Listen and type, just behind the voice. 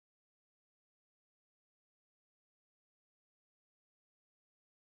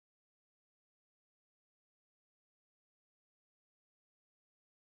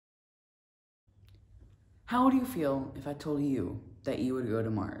How would you feel if I told you that you would go to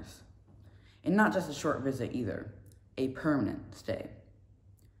Mars? And not just a short visit either, a permanent stay.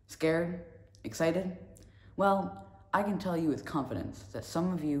 Scared? Excited? Well, I can tell you with confidence that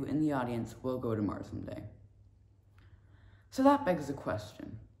some of you in the audience will go to Mars someday. So that begs the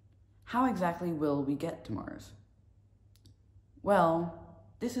question, how exactly will we get to Mars? Well,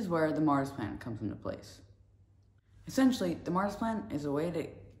 this is where the Mars Plan comes into place. Essentially, the Mars Plan is a way to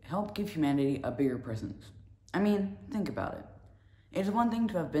help give humanity a bigger presence. I mean, think about it. It is one thing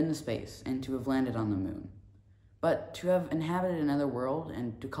to have been to space and to have landed on the moon, but to have inhabited another world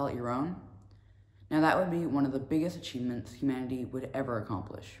and to call it your own? Now that would be one of the biggest achievements humanity would ever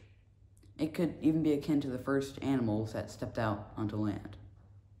accomplish. It could even be akin to the first animals that stepped out onto land.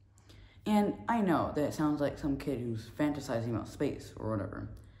 And I know that it sounds like some kid who's fantasizing about space or whatever,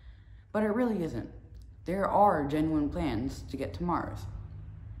 but it really isn't. There are genuine plans to get to Mars.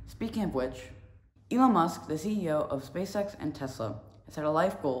 Speaking of which, Elon Musk, the CEO of SpaceX and Tesla, has set a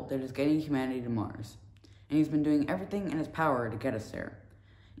life goal that is getting humanity to Mars, and he's been doing everything in his power to get us there,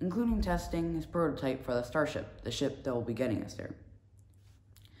 including testing his prototype for the Starship, the ship that will be getting us there.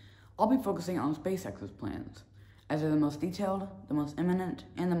 I'll be focusing on SpaceX's plans, as they're the most detailed, the most imminent,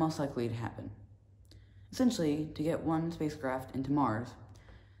 and the most likely to happen. Essentially, to get one spacecraft into Mars,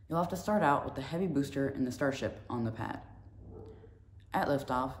 you'll have to start out with the heavy booster in the Starship on the pad. At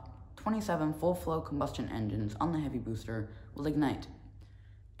liftoff, 27 full-flow combustion engines on the heavy booster will ignite,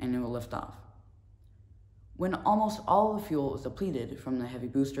 and it will lift off. When almost all of the fuel is depleted from the heavy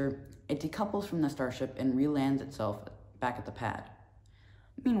booster, it decouples from the Starship and re-lands itself back at the pad.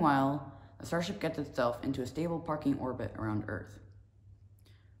 Meanwhile, the Starship gets itself into a stable parking orbit around Earth.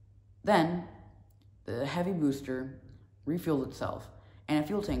 Then, the heavy booster refuels itself, and a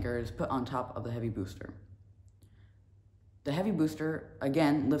fuel tanker is put on top of the heavy booster. The heavy booster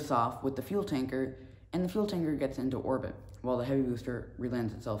again lifts off with the fuel tanker, and the fuel tanker gets into orbit, while the heavy booster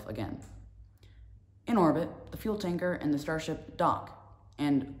relands itself again. In orbit, the fuel tanker and the Starship dock,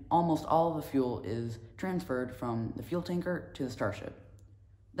 and almost all of the fuel is transferred from the fuel tanker to the Starship.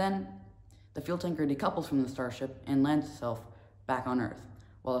 Then, the fuel tanker decouples from the Starship and lands itself back on Earth,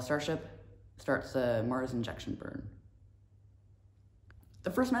 while the Starship starts the Mars injection burn.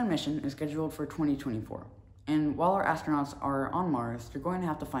 The first manned mission is scheduled for 2024, and while our astronauts are on Mars, they're going to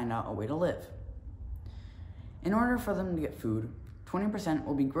have to find out a way to live. In order for them to get food, 20%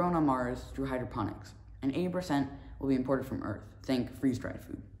 will be grown on Mars through hydroponics, and 80% will be imported from Earth, think freeze-dried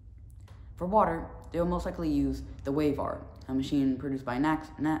food. For water, they will most likely use the WAVAR, a machine produced by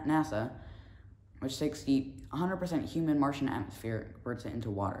NASA, which takes the 100% humid Martian atmosphere and converts it into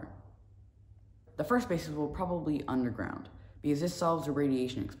water. The first bases will probably be underground, because this solves the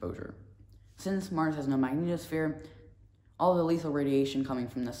radiation exposure. Since Mars has no magnetosphere, all the lethal radiation coming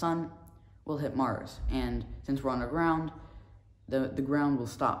from the sun will hit Mars, and since we're underground, the ground will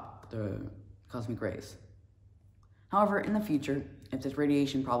stop the cosmic rays. However, in the future, if this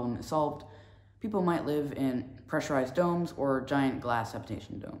radiation problem is solved, people might live in pressurized domes or giant glass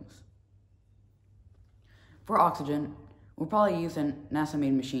habitation domes. For oxygen, we'll probably use a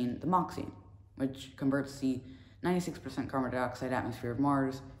NASA-made machine, the MOXIE, which converts the 96% carbon dioxide atmosphere of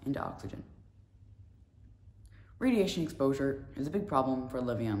Mars into oxygen. Radiation exposure is a big problem for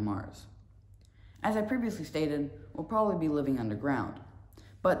living on Mars. As I previously stated, we'll probably be living underground,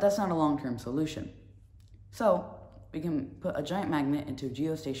 but that's not a long-term solution. So, we can put a giant magnet into a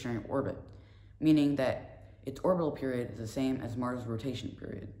geostationary orbit, meaning that its orbital period is the same as Mars' rotation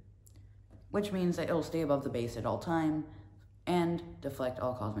period, which means that it'll stay above the base at all time and deflect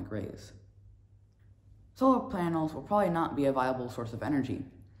all cosmic rays. Solar panels will probably not be a viable source of energy,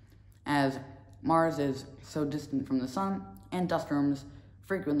 as Mars is so distant from the sun and dust storms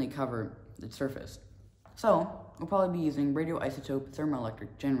frequently cover its surface. So, we'll probably be using radioisotope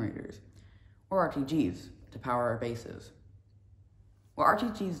thermoelectric generators, or RTGs, to power our bases. What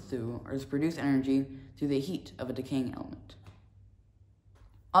RTGs do is produce energy through the heat of a decaying element.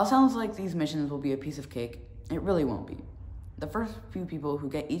 While it sounds like these missions will be a piece of cake, it really won't be. The first few people who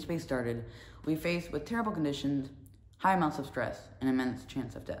get each base started will be faced with terrible conditions, high amounts of stress, and immense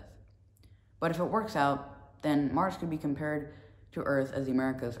chance of death. But if it works out, then Mars could be compared to Earth as the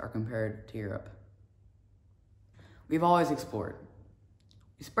Americas are compared to Europe. We've always explored.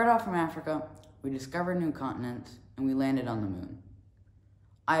 We spread out from Africa, we discovered new continents, and we landed on the moon.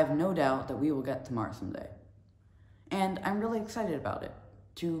 I have no doubt that we will get to Mars someday. And I'm really excited about it,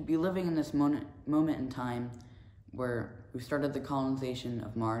 to be living in this moment in time where we started the colonization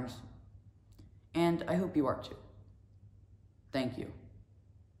of Mars, and I hope you are too. Thank you.